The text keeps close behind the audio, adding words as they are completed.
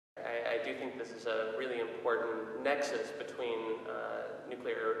I do think this is a really important nexus between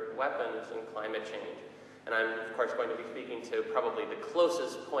nuclear weapons and climate change. And I'm, of course, going to be speaking to probably the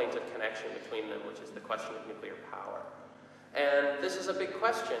closest point of connection between them, which is the question of nuclear power. And this is a big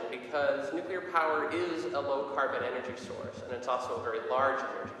question because nuclear power is a low-carbon energy source, and it's also a very large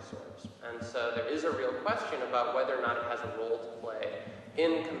energy source. And so there is a real question about whether or not it has a role to play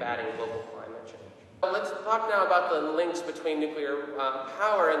in combating global climate change. Let's talk now about the links between nuclear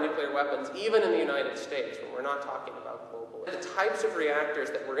power and nuclear weapons, even in the United States, when we're not talking about globally. The types of reactors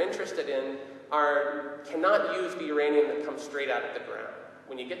that we're interested in cannot use the uranium that comes straight out of the ground.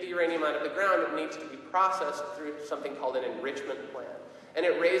 When you get the uranium out of the ground, it needs to be processed through something called an enrichment plant. And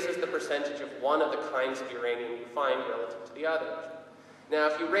it raises the percentage of one of the kinds of uranium you find relative to the others. Now,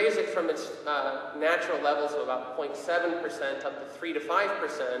 if you raise it from its natural levels of about 0.7% up to 3 to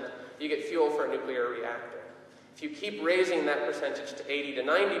 5%, you get fuel for a nuclear reactor. If you keep raising that percentage to 80 to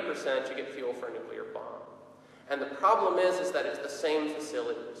 90%, you get fuel for a nuclear bomb. And the problem is that it's the same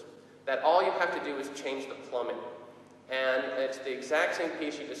facilities, that all you have to do is change the plumbing. And it's the exact same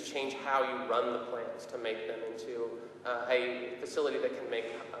piece, you just change how you run the plants to make them into a facility that can make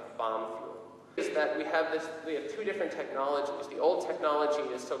bomb fuel. Is that we have two different technologies. The old technology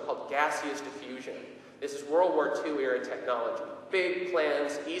is so-called gaseous diffusion. This is World War II era technology. Big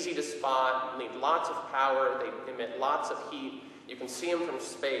plants, easy to spot, need lots of power, they emit lots of heat. You can see them from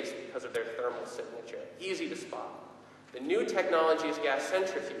space because of their thermal signature. Easy to spot. The new technology is gas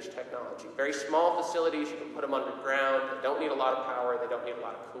centrifuge technology. Very small facilities, you can put them underground, they don't need a lot of power, they don't need a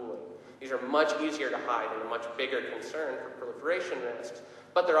lot of cooling. These are much easier to hide and a much bigger concern for proliferation risks,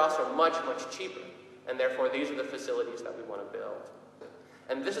 but they're also much, much cheaper. And therefore, these are the facilities that we want to build.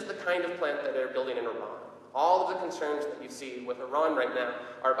 And this is the kind of plant that they're building in Iran. All of the concerns that you see with Iran right now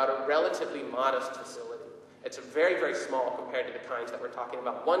are about a relatively modest facility. It's very, very small compared to the kinds that we're talking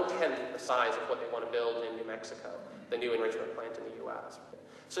about, 1/10 the size of what they want to build in New Mexico, the new enrichment plant in the US.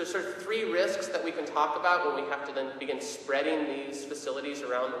 So there's sort of three risks that we can talk about when we have to then begin spreading these facilities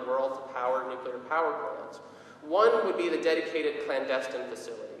around the world to power nuclear power plants. One would be the dedicated clandestine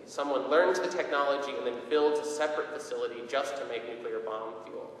facility. Someone learns the technology and then builds a separate facility just to make nuclear bomb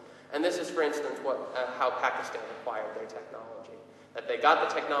fuel. And this is, for instance, how Pakistan acquired their technology. That they got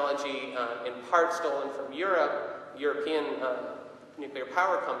the technology in part stolen from European nuclear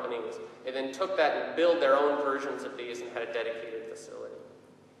power companies, and then took that and built their own versions of these and had a dedicated facility.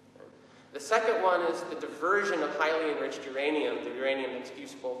 The second one is the diversion of highly enriched uranium, the uranium that's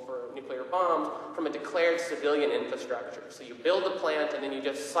useful for nuclear bombs, from a declared civilian infrastructure. So you build a plant and then you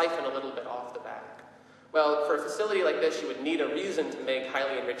just siphon a little bit off the back. Well, for a facility like this, you would need a reason to make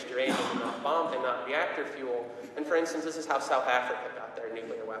highly enriched uranium and not bomb and not reactor fuel. And for instance, this is how South Africa got their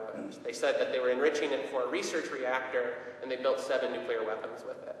nuclear weapons. They said that they were enriching it for a research reactor, and they built 7 nuclear weapons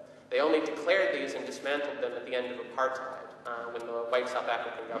with it. They only declared these and dismantled them at the end of apartheid, when the white South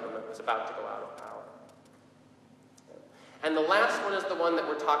African government was about to go out of power. And the last one is the one that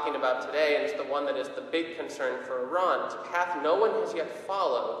we're talking about today, and it's the one that is the big concern for Iran. It's a path no one has yet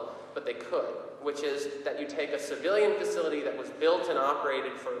followed, but they could, which is that you take a civilian facility that was built and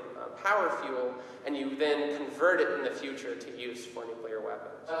operated for power fuel, and you then convert it in the future to use for nuclear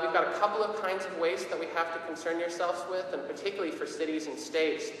weapons. We've got a couple of kinds of waste that we have to concern yourselves with, and particularly for cities and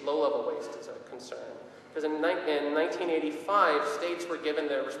states, low-level waste is a concern. Because in 1985, states were given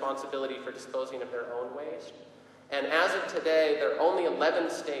the responsibility for disposing of their own waste. And as of today, there are only 11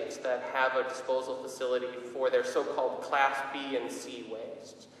 states that have a disposal facility for their so-called Class B and C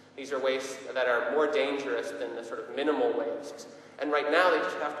wastes. These are wastes that are more dangerous than the sort of minimal wastes. And right now, they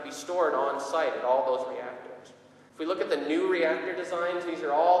just have to be stored on site at all those reactors. If we look at the new reactor designs, these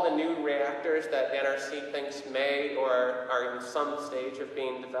are all the new reactors that NRC thinks may or are in some stage of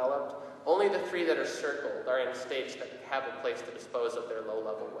being developed. Only the 3 that are circled are in states that have a place to dispose of their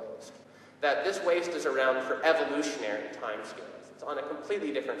low-level waste. That this waste is around for evolutionary timescales. It's on a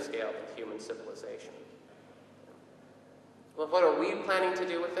completely different scale than human civilization. Well, what are we planning to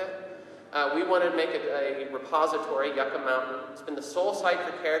do with it? We want to make it a repository, Yucca Mountain. It's been the sole site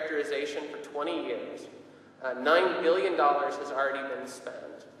for characterization for 20 years. $9 billion has already been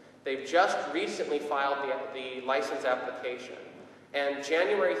spent. They've just recently filed the license application. And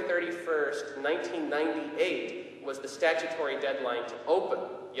January 31st, 1998 was the statutory deadline to open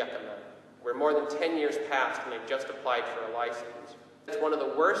Yucca Mountain. We're more than 10 years past, and they've just applied for a license. It's one of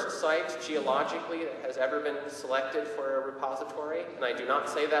the worst sites geologically that has ever been selected for a repository, and I do not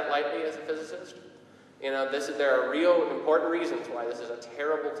say that lightly as a physicist. You know, there are real important reasons why this is a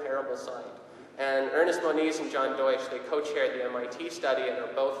terrible, terrible site. And Ernest Moniz and John Deutsch, they co-chaired the MIT study and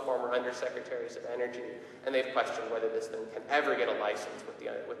are both former undersecretaries of energy, and they've questioned whether this thing can ever get a license with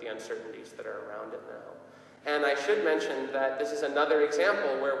the uncertainties that are around it now. And I should mention that this is another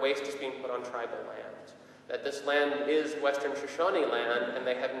example where waste is being put on tribal land. That this land is Western Shoshone land, and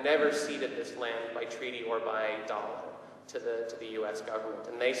they have never ceded this land by treaty or by dollar to the US government,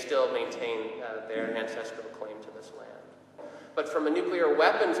 and they still maintain their ancestral claim to this land. But from a nuclear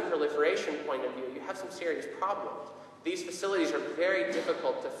weapons proliferation point of view, you have some serious problems. These facilities are very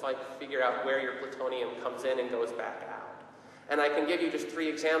difficult to figure out where your plutonium comes in and goes back out. And I can give you just 3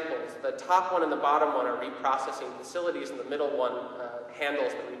 examples. The top one and the bottom one are reprocessing facilities, and the middle one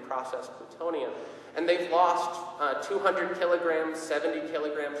handles the reprocessed plutonium. And they've lost 200 kilograms, 70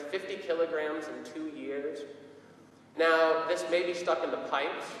 kilograms, 50 kilograms in 2 years. Now, this may be stuck in the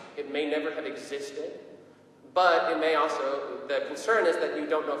pipes. It may never have existed. But it may also, the concern is that you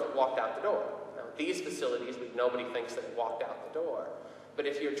don't know if it walked out the door. Now, these facilities, nobody thinks that it walked out the door. But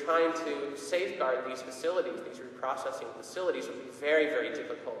if you're trying to safeguard these facilities, these reprocessing facilities, it would be very, very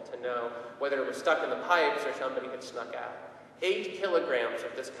difficult to know whether it was stuck in the pipes or somebody had snuck out. 8 kilograms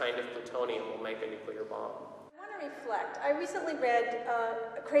of this kind of plutonium will make a nuclear bomb. I want to reflect. I recently read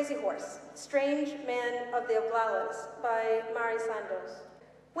A Crazy Horse, Strange Man of the Oglalas by Mari Sandoz.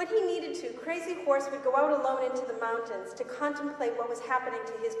 When he needed to, Crazy Horse would go out alone into the mountains to contemplate what was happening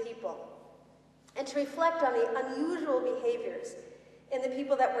to his people and to reflect on the unusual behaviors in the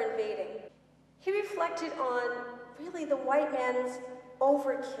people that were invading. He reflected on really the white man's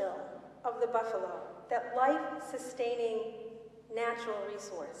overkill of the buffalo, that life-sustaining natural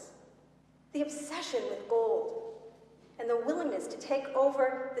resource, the obsession with gold, and the willingness to take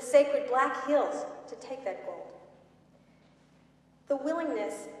over the sacred Black Hills to take that gold. The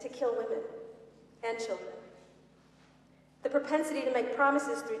willingness to kill women and children. The propensity to make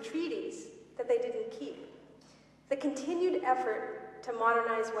promises through treaties that they didn't keep. The continued effort to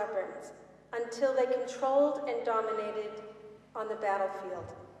modernize weapons until they controlled and dominated on the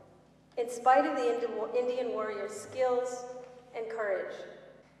battlefield, in spite of the Indian warriors' skills and courage.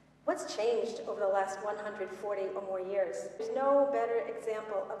 What's changed over the last 140 or more years? There's no better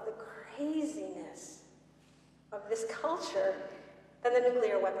example of the craziness of this culture than the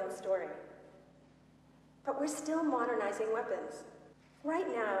nuclear weapons story. But we're still modernizing weapons. Right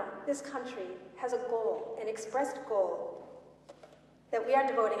now, this country has a goal, an expressed goal, that we are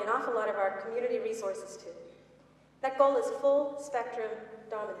devoting an awful lot of our community resources to. That goal is full spectrum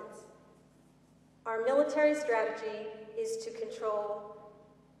dominance. Our military strategy is to control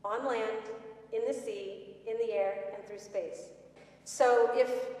on land, in the sea, in the air, and through space. So if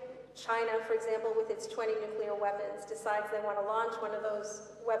China, for example, with its 20 nuclear weapons, decides they want to launch one of those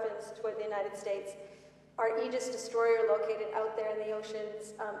weapons toward the United States, our Aegis destroyer located out there in the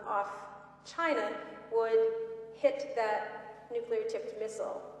oceans off China would hit that nuclear-tipped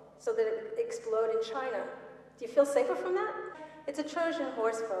missile so that it would explode in China. Do you feel safer from that? It's a Trojan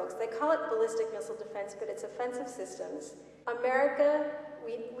horse, folks. They call it ballistic missile defense, but it's offensive systems. America,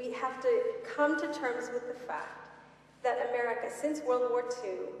 we have to come to terms with the fact that America, since World War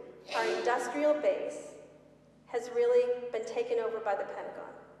II, our industrial base has really been taken over by the Pentagon.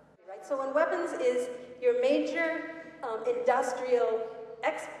 Right? So when weapons is your major industrial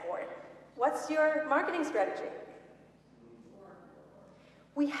export, what's your marketing strategy?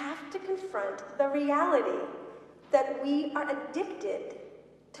 We have to confront the reality that we are addicted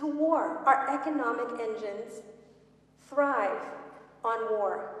to war. Our economic engines thrive on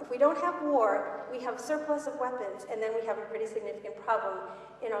war. If we don't have war, we have surplus of weapons, and then we have a pretty significant problem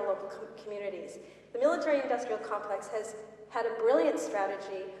in our local communities. The military-industrial complex has had a brilliant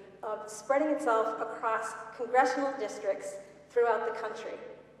strategy of spreading itself across congressional districts throughout the country,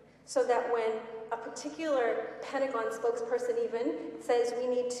 so that when a particular Pentagon spokesperson even says we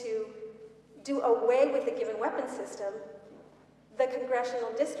need to do away with a given weapon system, the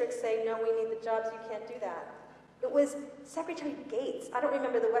congressional districts say, no, we need the jobs, you can't do that. It was Secretary Gates, I don't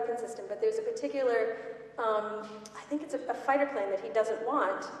remember the weapon system, but there's a particular, I think it's a fighter plane that he doesn't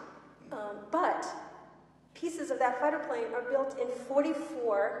want, but pieces of that fighter plane are built in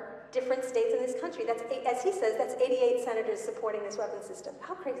 44 different states in this country. That's, as he says, that's 88 senators supporting this weapon system.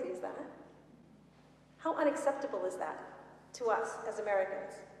 How crazy is that? How unacceptable is that to us as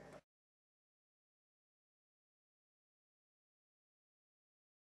Americans?